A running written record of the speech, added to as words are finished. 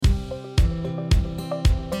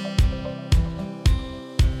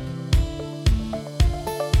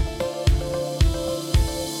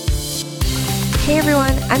Hey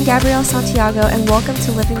everyone, I'm Gabrielle Santiago and welcome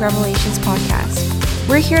to Living Revelations podcast.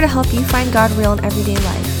 We're here to help you find God real in everyday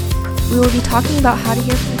life. We will be talking about how to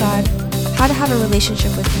hear from God, how to have a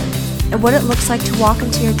relationship with Him, and what it looks like to walk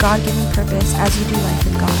into your God-given purpose as you do life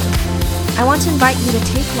with God. I want to invite you to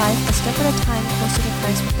take life a step at a time closer to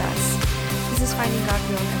Christ with us. This is finding God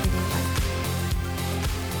real in everyday life.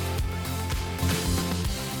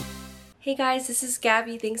 Hey guys, this is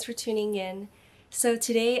Gabby. Thanks for tuning in. So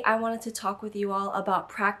today I wanted to talk with you all about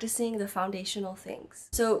practicing the foundational things.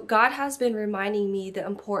 So God has been reminding me the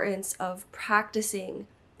importance of practicing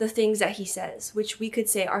the things that He says, which we could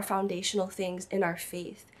say are foundational things in our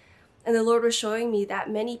faith. And the Lord was showing me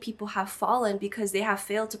that many people have fallen because they have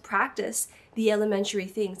failed to practice the elementary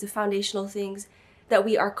things, the foundational things that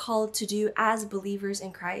we are called to do as believers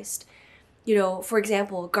in Christ. You know, for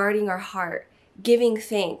example, guarding our heart, giving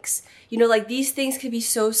thanks. You know, like these things can be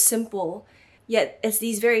so simple. Yet it's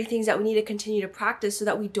these very things that we need to continue to practice so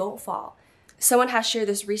that we don't fall. Someone has shared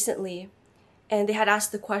this recently, and they had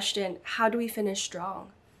asked the question, how do we finish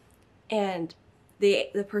strong? And the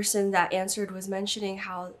person that answered was mentioning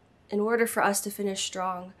how in order for us to finish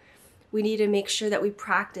strong, we need to make sure that we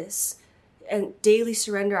practice and daily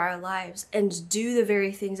surrender our lives and do the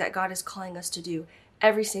very things that God is calling us to do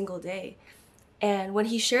every single day. And when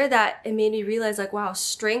he shared that, it made me realize like, wow,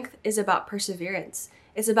 strength is about perseverance.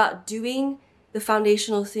 It's about doing the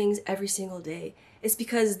foundational things every single day. It's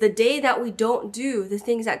because the day that we don't do the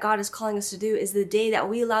things that God is calling us to do is the day that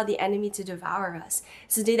we allow the enemy to devour us.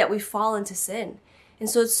 It's the day that we fall into sin. And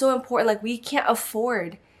so it's so important, like we can't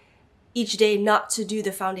afford each day not to do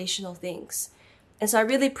the foundational things. And so I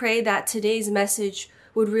really pray that today's message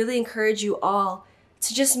would really encourage you all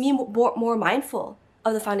to just be more mindful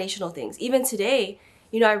of the foundational things. Even today,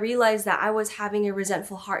 you know, I realized that I was having a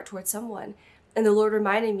resentful heart towards someone. And the Lord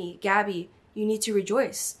reminded me, Gabby, you need to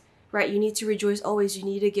rejoice, right? You need to rejoice always. You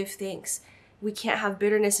need to give thanks. We can't have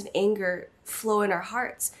bitterness and anger flow in our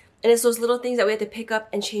hearts. And it's those little things that we have to pick up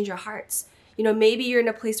and change our hearts. You know, maybe you're in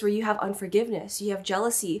a place where you have unforgiveness, you have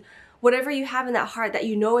jealousy, whatever you have in that heart that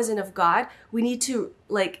you know isn't of God, we need to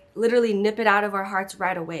like literally nip it out of our hearts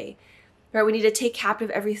right away, right? We need to take captive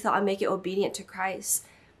every thought and make it obedient to Christ.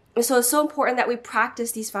 And so it's so important that we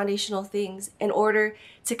practice these foundational things in order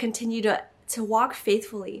to continue to walk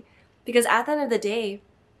faithfully. Because at the end of the day,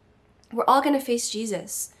 we're all going to face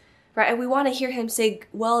Jesus, right? And we want to hear Him say,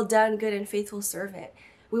 well done, good and faithful servant.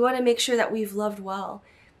 We want to make sure that we've loved well.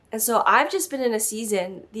 And so I've just been in a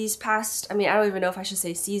season these past, I don't even know if I should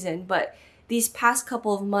say season, but these past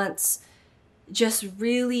couple of months, just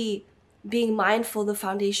really being mindful of the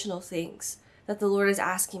foundational things that the Lord is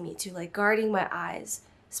asking me to, like guarding my eyes,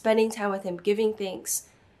 spending time with Him, giving thanks,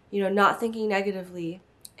 you know, not thinking negatively,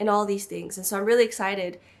 and all these things. And so I'm really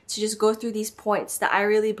excited to just go through these points that I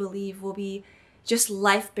really believe will be just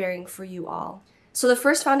life-bearing for you all. So the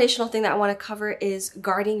first foundational thing that I want to cover is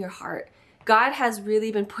guarding your heart. God has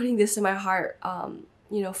really been putting this in my heart,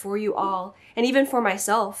 you know, for you all, and even for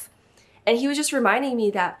myself. And He was just reminding me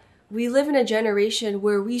that we live in a generation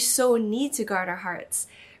where we so need to guard our hearts,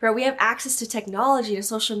 right? We have access to technology, to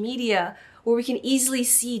social media, where we can easily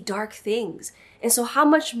see dark things. And so how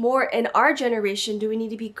much more in our generation do we need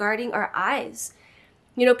to be guarding our eyes?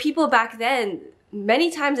 You know, people back then,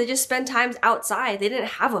 many times they just spend time outside. They didn't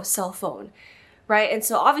have a cell phone, right? And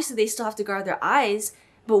so obviously they still have to guard their eyes,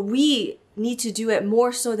 but we need to do it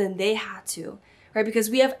more so than they had to, right? Because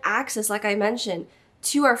we have access, like I mentioned,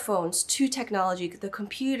 to our phones, to technology, the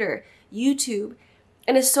computer, YouTube.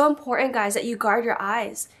 And it's so important, guys, that you guard your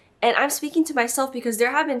eyes. And I'm speaking to myself because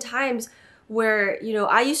there have been times where, you know,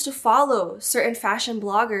 I used to follow certain fashion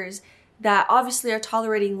bloggers that obviously are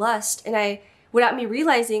tolerating lust. And without me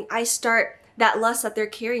realizing, that lust that they're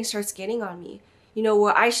carrying starts getting on me, you know,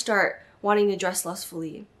 where I start wanting to dress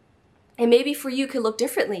lustfully. And maybe for you it could look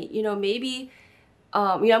differently. You know, maybe,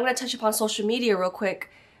 I'm going to touch upon social media real quick,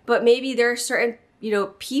 but maybe there are certain, you know,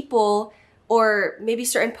 people or maybe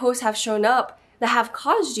certain posts have shown up that have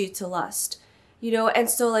caused you to lust, you know, and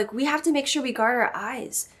so like we have to make sure we guard our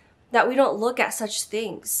eyes, that we don't look at such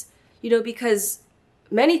things, you know, because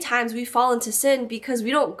many times we fall into sin because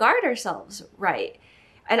we don't guard ourselves right.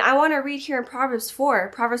 And I want to read here in Proverbs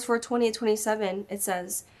 4:20 and 27, it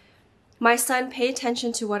says, "My son, pay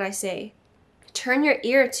attention to what I say. Turn your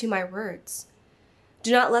ear to my words.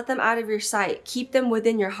 Do not let them out of your sight. Keep them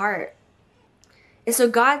within your heart." And so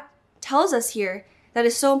God tells us here that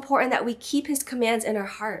it's so important that we keep His commands in our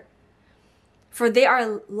heart. For they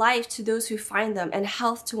are life to those who find them and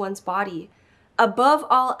health to one's body. Above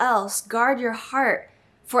all else, guard your heart,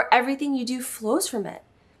 for everything you do flows from it.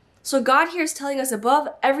 So God here is telling us above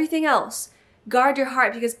everything else, Guard your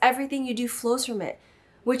heart because everything you do flows from it,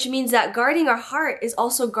 which means that guarding our heart is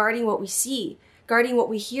also guarding what we see, guarding what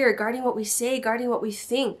we hear, guarding what we say, guarding what we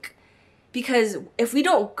think. Because if we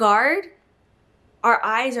don't guard our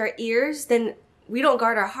eyes, our ears, then we don't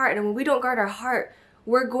guard our heart. And when we don't guard our heart,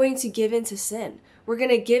 we're going to give into sin. We're going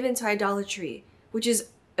to give into idolatry, which is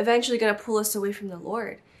eventually going to pull us away from the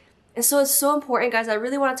Lord. And so it's so important, guys. I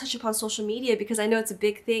really want to touch upon social media because I know it's a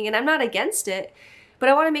big thing and I'm not against it, but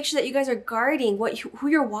I want to make sure that you guys are guarding who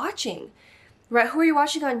you're watching, right? Who are you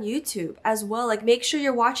watching on YouTube as well? Like, make sure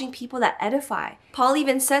you're watching people that edify. Paul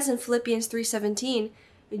even says in Philippians 3:17,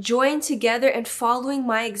 join together in following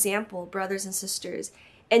my example, brothers and sisters.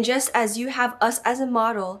 And just as you have us as a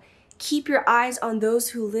model, keep your eyes on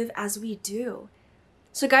those who live as we do.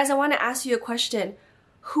 So guys, I want to ask you a question.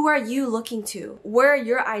 Who are you looking to? Where are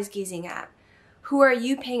your eyes gazing at? Who are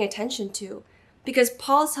you paying attention to? Because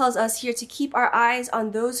Paul tells us here to keep our eyes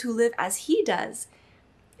on those who live as he does.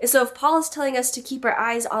 And so if Paul is telling us to keep our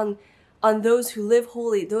eyes on those who live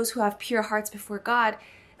holy, those who have pure hearts before God,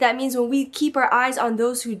 that means when we keep our eyes on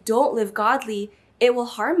those who don't live godly, it will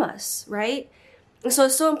harm us, right? And so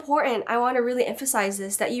it's so important. I want to really emphasize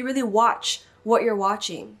this, that you really watch what you're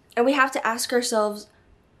watching. And we have to ask ourselves,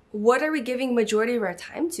 what are we giving majority of our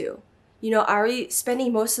time to? Are we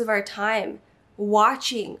spending most of our time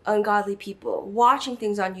watching ungodly people, watching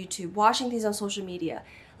things on YouTube, watching things on social media?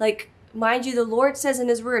 Like, mind you, the Lord says in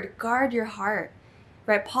his word, guard your heart,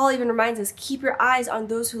 right? Paul even reminds us, keep your eyes on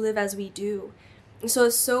those who live as we do. And so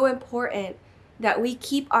it's so important that we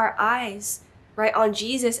keep our eyes, right, on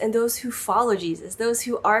Jesus and those who follow Jesus, those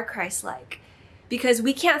who are Christ-like. Because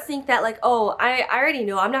we can't think that like, oh, I already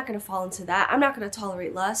know I'm not going to fall into that. I'm not going to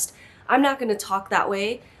tolerate lust. I'm not going to talk that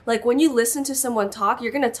way. Like, when you listen to someone talk,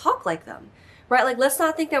 you're going to talk like them, right? Like, let's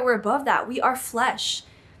not think that we're above that. We are flesh,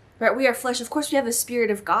 right? We are flesh. Of course, we have the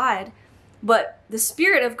Spirit of God, but the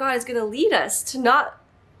Spirit of God is going to lead us to not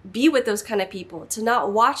be with those kind of people, to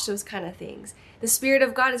not watch those kind of things. The Spirit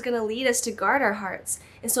of God is going to lead us to guard our hearts.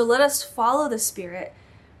 And so let us follow the Spirit,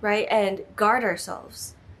 right? And guard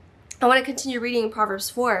ourselves. I want to continue reading in Proverbs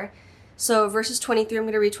 4. So verses 23, I'm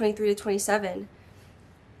going to read 23 to 27.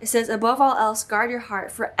 It says, above all else, guard your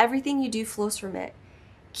heart, for everything you do flows from it.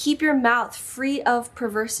 Keep your mouth free of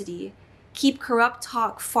perversity. Keep corrupt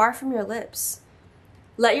talk far from your lips.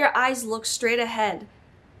 Let your eyes look straight ahead.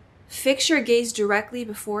 Fix your gaze directly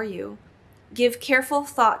before you. Give careful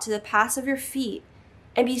thought to the paths of your feet,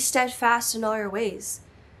 and be steadfast in all your ways.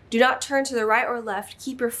 Do not turn to the right or left.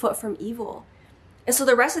 Keep your foot from evil. And so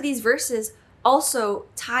the rest of these verses also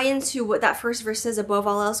tie into what that first verse says, above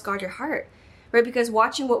all else, guard your heart, right? Because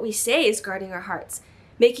watching what we say is guarding our hearts.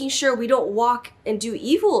 Making sure we don't walk and do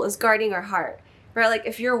evil is guarding our heart, right? Like,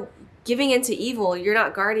 if you're giving into evil, you're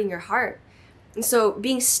not guarding your heart. And so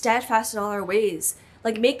being steadfast in all our ways,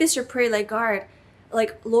 like, make this your prayer, like,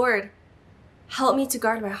 Lord, help me to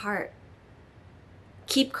guard my heart.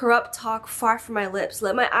 Keep corrupt talk far from my lips.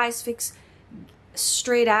 Let my eyes fix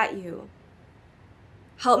straight at you.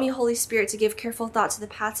 Help me, Holy Spirit, to give careful thought to the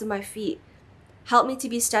paths of my feet. Help me to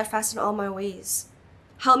be steadfast in all my ways.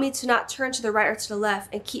 Help me to not turn to the right or to the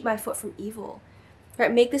left, and keep my foot from evil.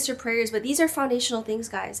 Right? Make this your prayers, but these are foundational things,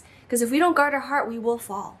 guys. Because if we don't guard our heart, we will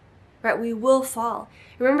fall. Right? We will fall.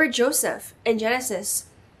 Remember Joseph in Genesis,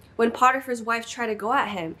 when Potiphar's wife tried to go at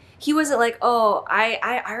him, he wasn't like, oh,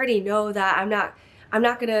 I already know that I'm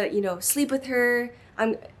not gonna, sleep with her.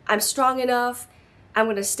 I'm strong enough. I'm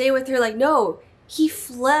gonna stay with her. Like, no. He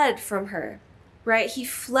fled from her, right? He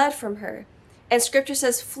fled from her. And scripture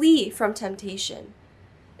says, flee from temptation.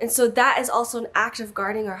 And so that is also an act of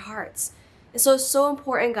guarding our hearts. And so it's so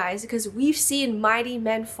important, guys, because we've seen mighty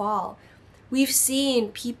men fall. We've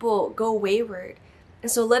seen people go wayward.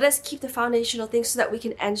 And so let us keep the foundational things so that we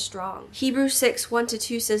can end strong. Hebrews 6,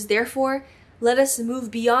 1-2 says, therefore, let us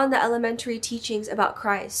move beyond the elementary teachings about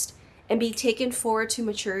Christ and be taken forward to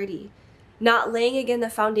maturity, not laying again the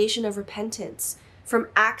foundation of repentance from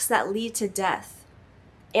acts that lead to death,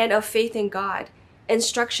 and of faith in God,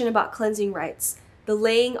 instruction about cleansing rites, the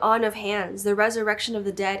laying on of hands, the resurrection of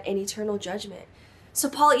the dead, and eternal judgment. So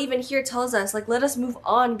Paul even here tells us, like, let us move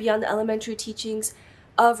on beyond the elementary teachings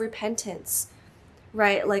of repentance,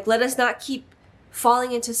 right? Like, let us not keep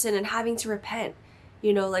falling into sin and having to repent.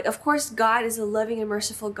 Of course, God is a loving and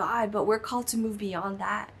merciful God, but we're called to move beyond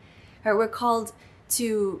that, right? We're called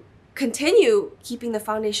to continue keeping the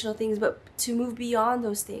foundational things, but to move beyond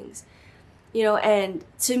those things, and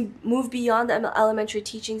to move beyond the elementary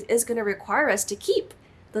teachings is going to require us to keep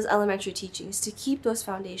those elementary teachings, to keep those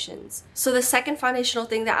foundations. So the second foundational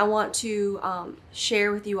thing that I want to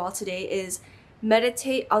share with you all today is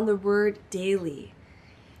meditate on the word daily.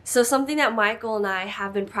 So something that Michael and I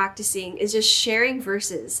have been practicing is just sharing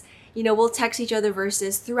verses. We'll text each other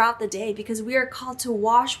verses throughout the day because we are called to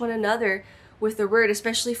wash one another with the word,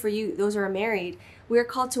 especially for you, those who are married. We are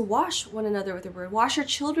called to wash one another with the word. Wash your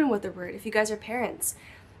children with the word if you guys are parents.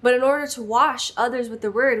 But in order to wash others with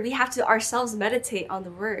the word, we have to ourselves meditate on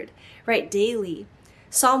the word, right? Daily.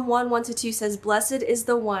 Psalm 1:1-2 says, "Blessed is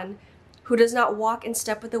the one who does not walk in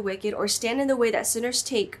step with the wicked, or stand in the way that sinners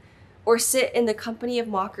take, or sit in the company of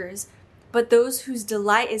mockers, but those whose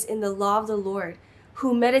delight is in the law of the Lord,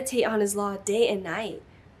 who meditate on his law day and night."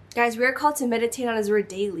 Guys, we are called to meditate on his word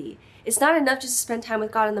daily. It's not enough just to spend time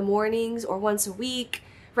with God in the mornings or once a week,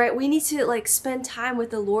 right? We need to spend time with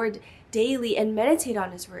the Lord daily and meditate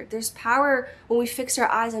on his word. There's power when we fix our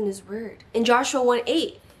eyes on his word. In Joshua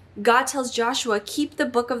 1:8, God tells Joshua, "Keep the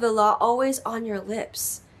book of the law always on your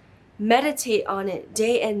lips. Meditate on it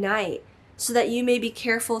day and night, so that you may be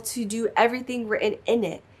careful to do everything written in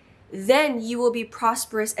it. Then you will be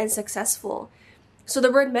prosperous and successful." So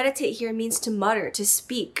the word meditate here means to mutter, to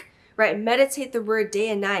speak, right? Meditate the word day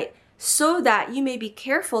and night, so that you may be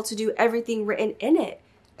careful to do everything written in it.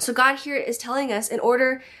 So God here is telling us, in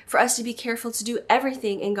order for us to be careful to do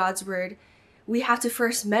everything in God's word, we have to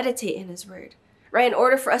first meditate in his word, right? In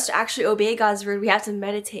order for us to actually obey God's word, we have to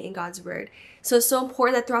meditate in God's word. So it's so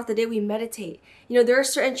important that throughout the day we meditate. There are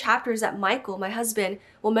certain chapters that Michael, my husband,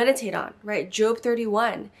 will meditate on, right? Job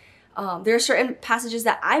 31. There are certain passages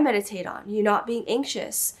that I meditate on. Not being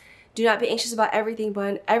anxious. Do not be anxious about everything, but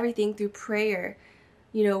in everything through prayer,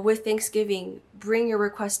 with thanksgiving, bring your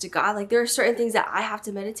requests to God. There are certain things that I have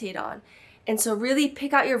to meditate on. And so really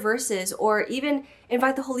pick out your verses, or even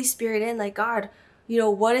invite the Holy Spirit in, God,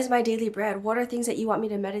 what is my daily bread? What are things that you want me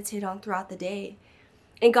to meditate on throughout the day?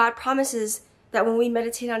 And God promises that when we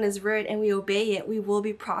meditate on his word and we obey it, we will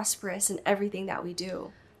be prosperous in everything that we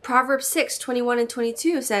do. Proverbs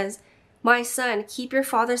 6:21-22 says, "My son, keep your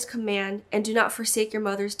father's command and do not forsake your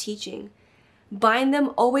mother's teaching. Bind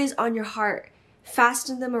them always on your heart.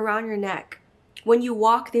 Fasten them around your neck. When you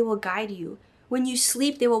walk, they will guide you. When you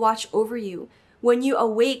sleep, they will watch over you. When you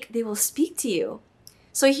awake, they will speak to you."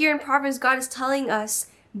 So here in Proverbs, God is telling us,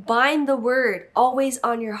 bind the word always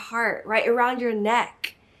on your heart, right around your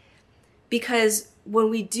neck. Because when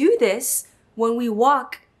we do this, when we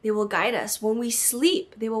walk, they will guide us. When we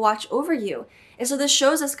sleep, they will watch over you. And so this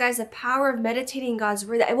shows us, guys, the power of meditating God's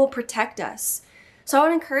word, that it will protect us. So I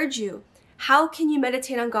want to encourage you, how can you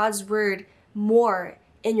meditate on God's word more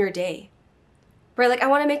in your day? Right? I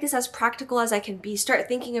want to make this as practical as I can be. Start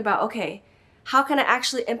thinking about, okay, how can I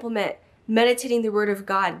actually implement meditating the word of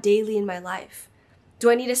God daily in my life? Do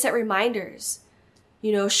I need to set reminders?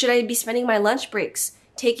 Should I be spending my lunch breaks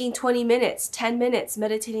taking 20 minutes, 10 minutes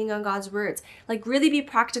meditating on God's words? Really be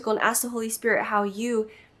practical and ask the Holy Spirit how you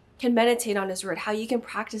can meditate on his word, how you can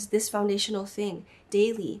practice this foundational thing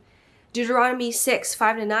daily. Deuteronomy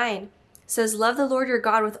 6:5-9 says, "Love the Lord your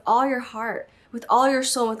God with all your heart, with all your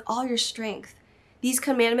soul, with all your strength. These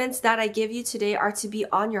commandments that I give you today are to be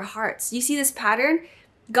on your hearts." You see this pattern?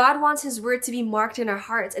 God wants his word to be marked in our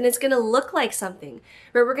hearts, and it's going to look like something,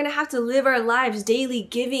 right? We're going to have to live our lives daily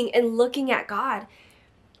giving and looking at God,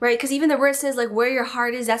 right? Because even the word says, where your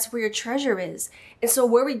heart is, that's where your treasure is. And so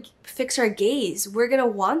where we fix our gaze, we're going to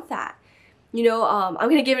want that. I'm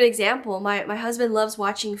going to give an example. My husband loves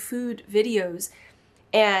watching food videos,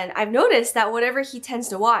 and I've noticed that whatever he tends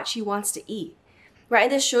to watch, he wants to eat, right?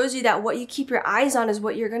 And this shows you that what you keep your eyes on is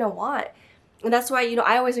what you're going to want. And that's why,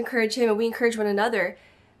 I always encourage him, and we encourage one another,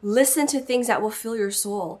 listen to things that will fill your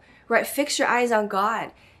soul, right? Fix your eyes on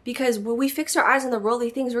God, because when we fix our eyes on the worldly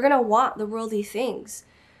things, we're going to want the worldly things.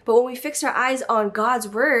 But when we fix our eyes on God's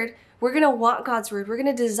word, we're going to want God's word. We're going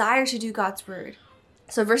to desire to do God's word.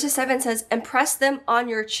 So verse 7 says, "Impress them on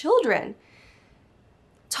your children.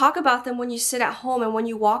 Talk about them when you sit at home and when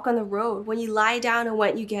you walk on the road, when you lie down and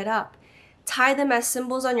when you get up. Tie them as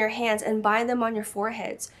symbols on your hands and bind them on your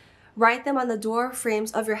foreheads. Write them on the door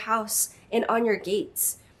frames of your house and on your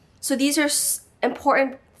gates." So these are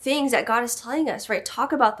important things that God is telling us, right?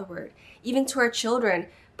 Talk about the word, even to our children.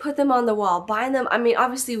 Put them on the wall, bind them.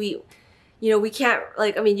 Obviously we can't,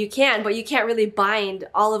 you can, but you can't really bind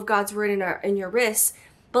all of God's word in your wrists.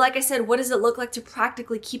 But like I said, what does it look like to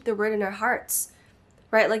practically keep the word in our hearts,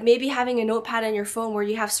 right? Maybe having a notepad on your phone where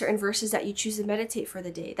you have certain verses that you choose to meditate for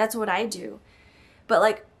the day. That's what I do.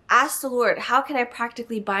 But ask the Lord, how can I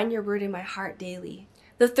practically bind your word in my heart daily?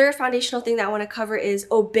 The third foundational thing that I want to cover is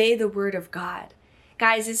obey the word of God.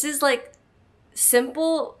 Guys, this is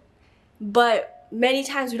simple, but many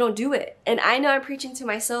times we don't do it. And I know I'm preaching to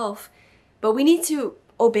myself, but we need to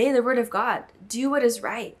obey the word of God. Do what is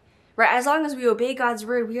right, right? As long as we obey God's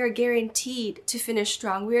word, we are guaranteed to finish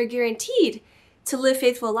strong. We are guaranteed to live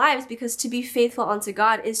faithful lives, because to be faithful unto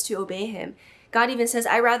God is to obey him. God even says,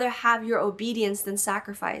 "I rather have your obedience than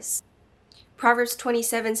sacrifice." Proverbs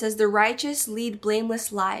 27 says, "The righteous lead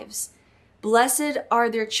blameless lives. Blessed are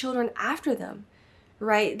their children after them,"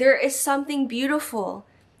 right? There is something beautiful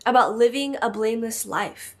about living a blameless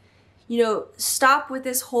life. Stop with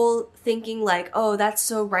this whole thinking like, oh, that's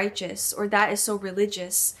so righteous, or that is so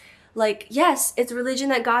religious. Like, yes, it's religion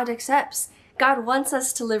that God accepts. God wants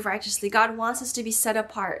us to live righteously. God wants us to be set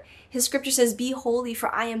apart. His scripture says, "Be holy,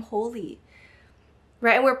 for I am holy."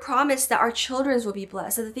 Right? And we're promised that our children will be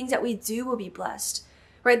blessed, that the things that we do will be blessed.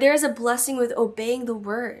 Right? There is a blessing with obeying the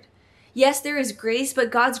word. Yes, there is grace,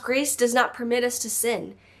 but God's grace does not permit us to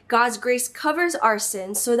sin. God's grace covers our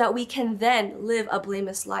sins so that we can then live a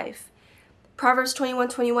blameless life. Proverbs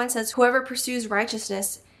 21:21 says, "Whoever pursues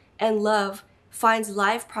righteousness and love finds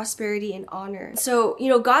life, prosperity, and honor." So,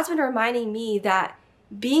 God's been reminding me that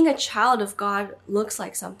being a child of God looks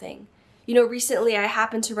like something. Recently I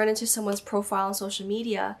happened to run into someone's profile on social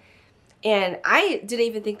media, and I didn't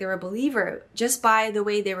even think they were a believer just by the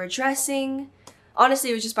way they were dressing.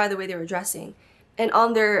 Honestly, it was just by the way they were dressing. And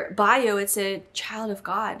on their bio, it said, "Child of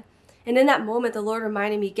God." And in that moment, the Lord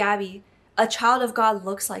reminded me, "Gabby, a child of God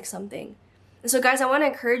looks like something." And so guys, I want to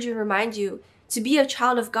encourage you and remind you, to be a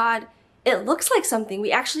child of God, it looks like something.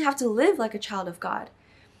 We actually have to live like a child of God.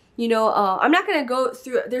 I'm not going to go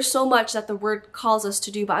through, there's so much that the word calls us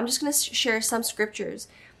to do, but I'm just going to share some scriptures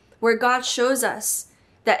where God shows us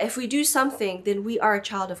that if we do something, then we are a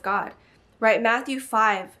child of God, right? Matthew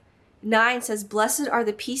 5:9 says, "Blessed are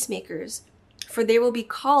the peacemakers, for they will be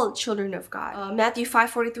called children of God." Matthew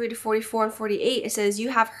 5:43-44 and 48, it says, "You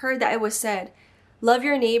have heard that it was said, 'Love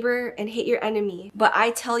your neighbor and hate your enemy.' But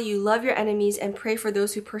I tell you, love your enemies and pray for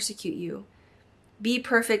those who persecute you. Be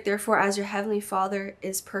perfect, therefore, as your heavenly Father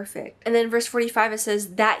is perfect." And then verse 45, it says,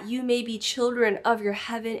 "That you may be children of your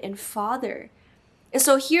heaven and Father." And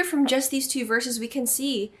so here from just these two verses, we can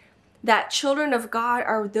see that children of God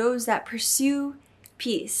are those that pursue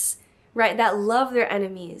peace, right? That love their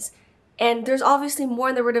enemies. And there's obviously more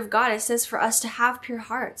in the word of God. It says for us to have pure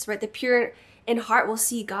hearts, right? The pure in heart will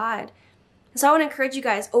see God. So I want to encourage you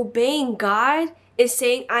guys, obeying God is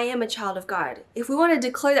saying, "I am a child of God." If we want to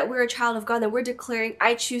declare that we're a child of God, then we're declaring,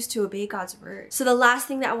 "I choose to obey God's word." So the last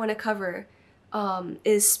thing that I want to cover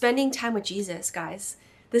is spending time with Jesus, guys.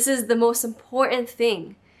 This is the most important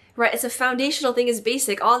thing, right? It's a foundational thing, it's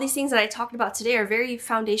basic. All these things that I talked about today are very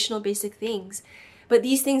foundational, basic things. But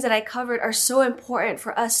these things that I covered are so important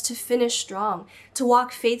for us to finish strong, to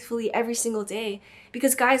walk faithfully every single day.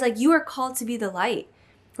 Because guys, like, you are called to be the light,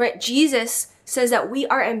 right? Jesus says that we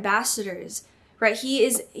are ambassadors, right?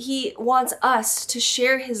 He wants us to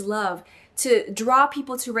share his love, to draw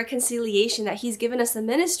people to reconciliation, that he's given us the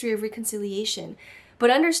ministry of reconciliation. But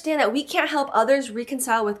understand that we can't help others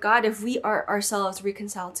reconcile with God if we are ourselves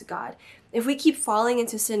reconciled to God. If we keep falling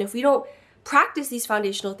into sin, if we don't practice these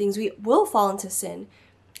foundational things, we will fall into sin.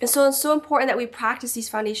 And so it's so important that we practice these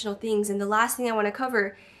foundational things. And the last thing I want to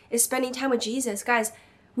cover is spending time with Jesus. Guys,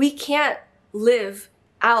 we can't live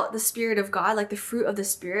out the Spirit of God, like the fruit of the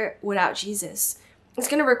Spirit, without Jesus. It's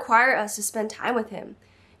going to require us to spend time with him.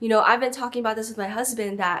 I've been talking about this with my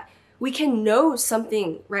husband, that we can know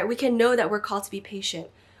something, right? We can know that we're called to be patient.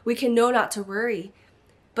 We can know not to worry.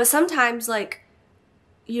 But sometimes, we're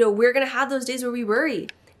going to have those days where we worry.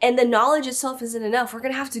 And the knowledge itself isn't enough. We're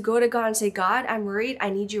going to have to go to God and say, "God, I'm worried. I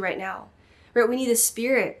need you right now." Right? We need the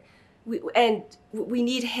Spirit. We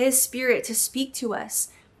need his Spirit to speak to us,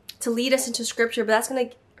 to lead us into scripture. But that's going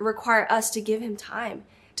to require us to give him time,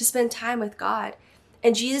 to spend time with God.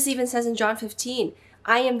 And Jesus even says in John 15,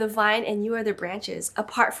 "I am the vine and you are the branches.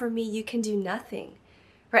 Apart from me, you can do nothing."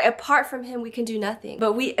 Right? Apart from him, we can do nothing.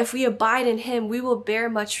 But if we abide in him, we will bear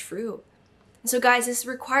much fruit. And so guys, this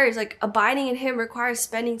requires, abiding in him requires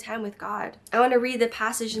spending time with God. I want to read the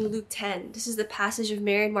passage in Luke 10. This is the passage of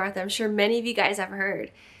Mary and Martha. I'm sure many of you guys have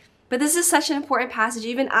heard. But this is such an important passage.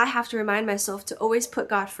 Even I have to remind myself to always put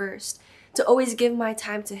God first, to always give my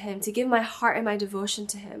time to him, to give my heart and my devotion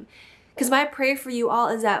to him. Because my prayer for you all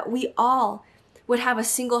is that we all would have a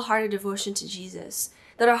single-hearted devotion to Jesus,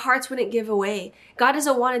 that our hearts wouldn't give away. God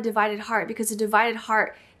doesn't want a divided heart, because a divided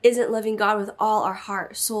heart isn't loving God with all our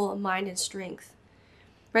heart, soul, mind, and strength.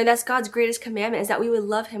 Right? That's God's greatest commandment, is that we would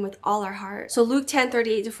love him with all our heart. So Luke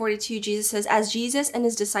 10:38-42, Jesus says, "As Jesus and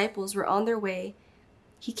his disciples were on their way,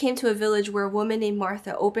 he came to a village where a woman named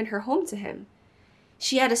Martha opened her home to him.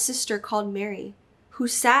 She had a sister called Mary, who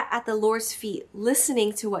sat at the Lord's feet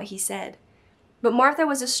listening to what he said. But Martha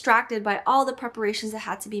was distracted by all the preparations that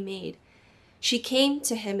had to be made. She came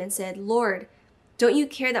to him and said, "Lord, don't you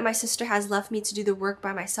care that my sister has left me to do the work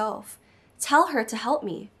by myself? Tell her to help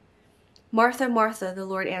me." "Martha, Martha," the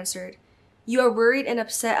Lord answered, "you are worried and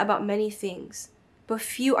upset about many things, but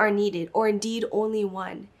few are needed, or indeed only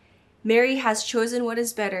one. Mary has chosen what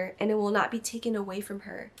is better, and it will not be taken away from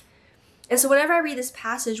her." And so whenever I read this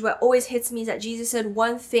passage, what always hits me is that Jesus said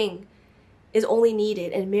one thing is only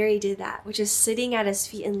needed, and Mary did that, which is sitting at his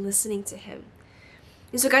feet and listening to him.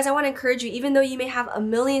 And so guys, I want to encourage you, even though you may have a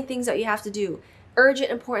million things that you have to do,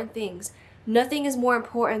 urgent, important things, nothing is more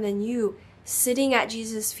important than you sitting at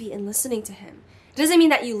Jesus' feet and listening to him. It doesn't mean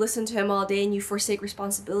that you listen to him all day and you forsake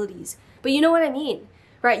responsibilities, but you know what I mean,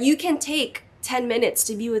 right? You can take 10 minutes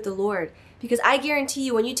to be with the Lord, because I guarantee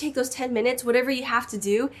you when you take those 10 minutes, whatever you have to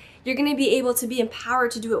do, you're going to be able to be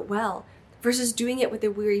empowered to do it well versus doing it with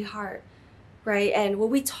a weary heart, right? And when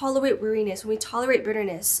we tolerate weariness, when we tolerate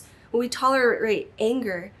bitterness, when we tolerate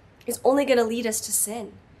anger, it's only going to lead us to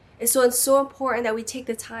sin. And so it's so important that we take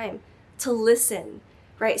the time to listen,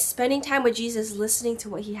 right? Spending time with Jesus, listening to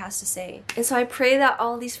what he has to say. And so I pray that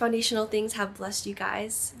all these foundational things have blessed you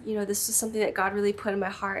guys. This is something that God really put in my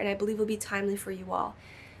heart, and I believe will be timely for you all.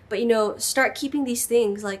 But start keeping these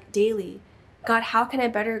things like daily. God, how can I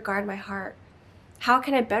better guard my heart? How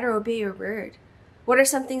can I better obey your word? What are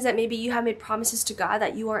some things that maybe you have made promises to God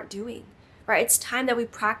that you aren't doing? Right? It's time that we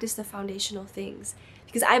practice the foundational things,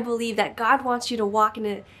 because I believe that God wants you to walk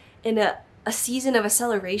in a season of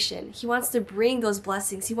acceleration. He wants to bring those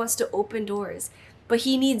blessings. He wants to open doors, but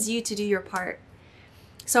he needs you to do your part.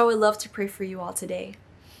 So I would love to pray for you all today.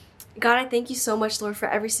 God, I thank you so much, Lord, for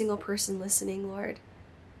every single person listening, Lord.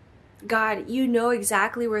 God, you know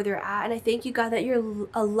exactly where they're at. And I thank you, God, that you're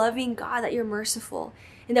a loving God, that you're merciful,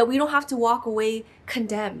 and that we don't have to walk away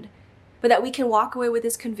condemned, but that we can walk away with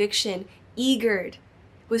this conviction, eager,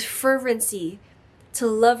 with fervency, to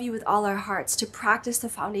love you with all our hearts, to practice the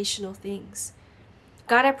foundational things.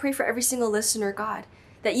 God, I pray for every single listener, God,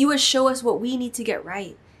 that you would show us what we need to get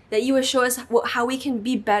right, that you would show us how we can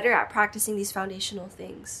be better at practicing these foundational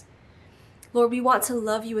things. Lord, we want to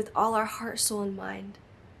love you with all our heart, soul, and mind.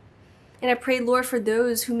 And I pray, Lord, for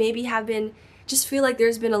those who maybe just feel like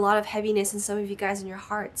there's been a lot of heaviness in some of you guys in your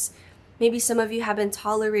hearts. Maybe some of you have been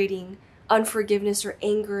tolerating unforgiveness or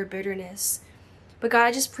anger or bitterness. But God,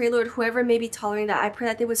 I just pray, Lord, whoever may be tolerating that, I pray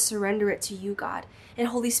that they would surrender it to you, God. And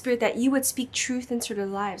Holy Spirit, that you would speak truth into their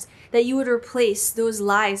lives, that you would replace those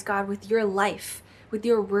lies, God, with your life, with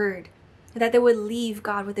your word, and that they would leave,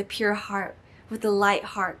 God, with a pure heart, with a light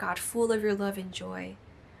heart, God, full of your love and joy.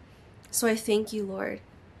 So I thank you, Lord.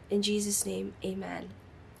 In Jesus' name, amen.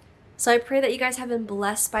 So I pray that you guys have been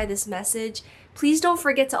blessed by this message. Please don't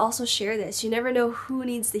forget to also share this. You never know who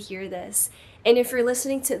needs to hear this. And if you're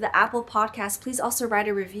listening to the Apple Podcast, please also write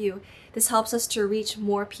a review. This helps us to reach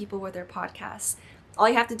more people with their podcasts. All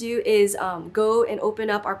you have to do is go and open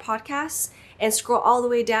up our podcasts and scroll all the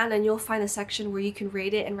way down, and you'll find a section where you can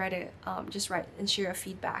rate it and write and share a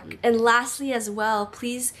feedback. And lastly, as well,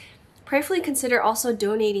 please prayerfully consider also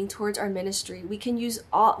donating towards our ministry. We can use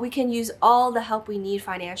all the help we need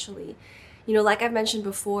financially. Like I've mentioned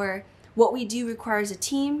before, what we do requires a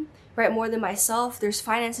team, right? More than myself. There's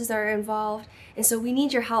finances that are involved. And so we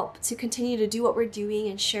need your help to continue to do what we're doing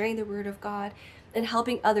and sharing the word of God and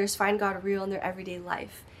helping others find God real in their everyday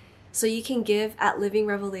life. So you can give at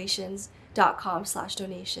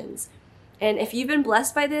livingrevelations.com/donations. And if you've been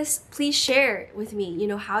blessed by this, please share with me,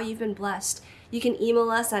 how you've been blessed. You can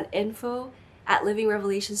email us at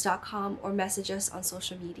info@livingrevelations.com or message us on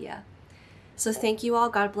social media. So thank you all.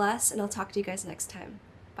 God bless. And I'll talk to you guys next time.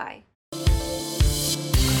 Bye.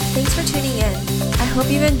 Thanks for tuning in. I hope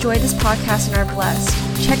you've enjoyed this podcast and are blessed.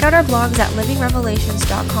 Check out our blogs at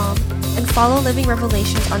livingrevelations.com and follow Living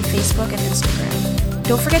Revelations on Facebook and Instagram.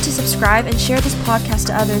 Don't forget to subscribe and share this podcast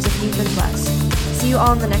to others if you've been blessed. See you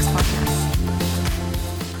all in the next podcast.